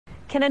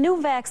Can a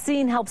new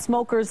vaccine help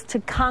smokers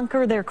to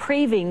conquer their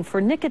craving for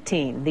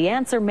nicotine? The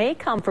answer may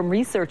come from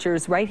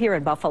researchers right here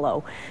in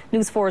Buffalo.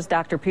 News 4's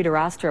Dr. Peter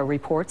Ostro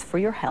reports for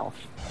your health.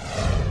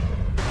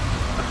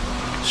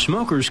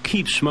 Smokers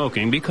keep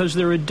smoking because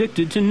they're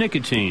addicted to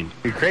nicotine.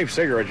 You crave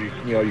cigarettes,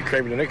 you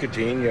crave the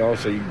nicotine,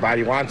 so your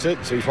body wants it,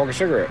 so you smoke a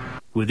cigarette.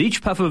 With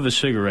each puff of a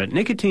cigarette,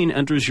 nicotine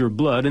enters your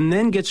blood and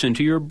then gets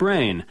into your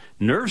brain.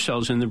 Nerve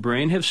cells in the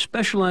brain have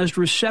specialized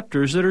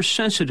receptors that are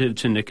sensitive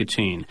to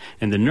nicotine,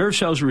 and the nerve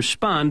cells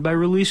respond by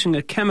releasing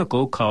a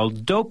chemical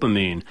called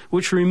dopamine,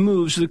 which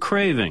removes the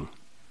craving.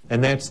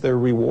 And that's their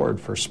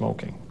reward for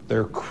smoking.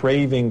 Their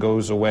craving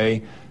goes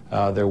away,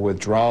 their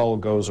withdrawal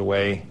goes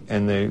away,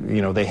 and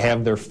they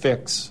have their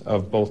fix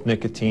of both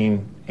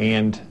nicotine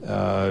and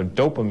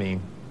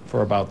dopamine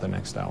for about the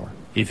next hour.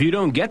 If you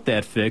don't get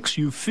that fix,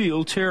 you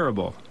feel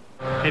terrible.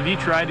 Have you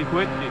tried to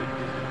quit?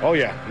 Oh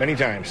yeah, many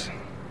times.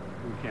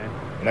 Okay.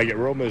 And I get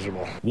real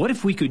miserable. What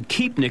if we could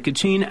keep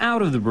nicotine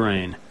out of the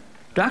brain?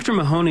 Dr.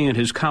 Mahoney and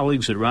his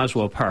colleagues at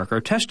Roswell Park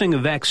are testing a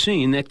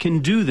vaccine that can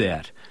do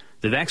that.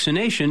 The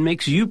vaccination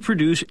makes you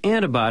produce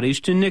antibodies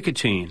to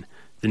nicotine.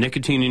 The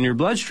nicotine in your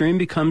bloodstream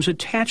becomes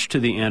attached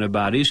to the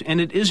antibodies, and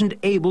it isn't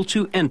able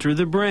to enter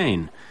the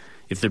brain.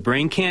 If the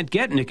brain can't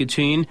get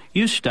nicotine,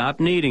 you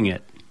stop needing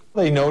it.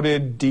 They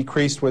noted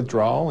decreased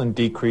withdrawal and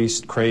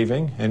decreased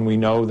craving, and we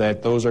know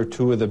that those are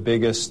two of the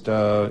biggest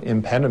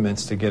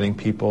impediments to getting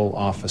people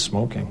off of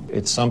smoking.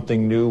 It's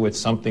something new, it's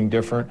something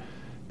different.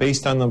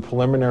 Based on the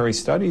preliminary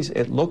studies,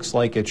 it looks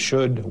like it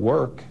should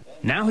work.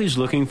 Now he's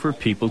looking for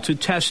people to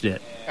test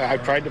it. I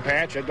tried the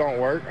patch, it don't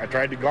work. I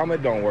tried the gum,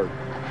 it don't work.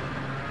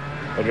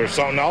 But there's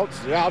something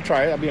else, yeah, I'll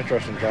try it. I'll be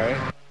interested in trying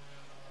it.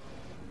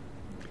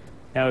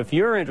 Now, if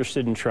you're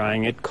interested in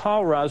trying it,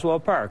 call Roswell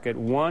Park at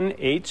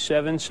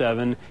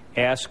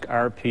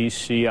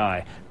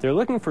 1-877-ASK-RPCI. They're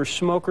looking for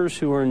smokers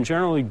who are in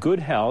generally good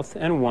health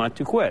and want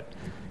to quit.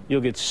 You'll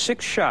get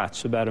 6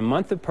 shots about a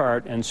month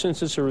apart, and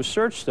since it's a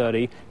research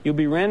study, you'll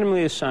be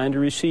randomly assigned to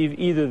receive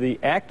either the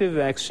active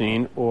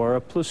vaccine or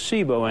a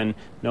placebo, and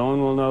no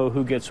one will know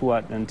who gets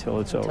what until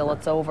it's over. Until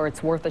it's over.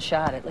 It's worth a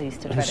shot, at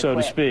least, to try to quit. So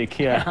to speak,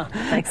 yeah.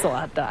 Thanks a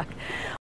lot, Doc.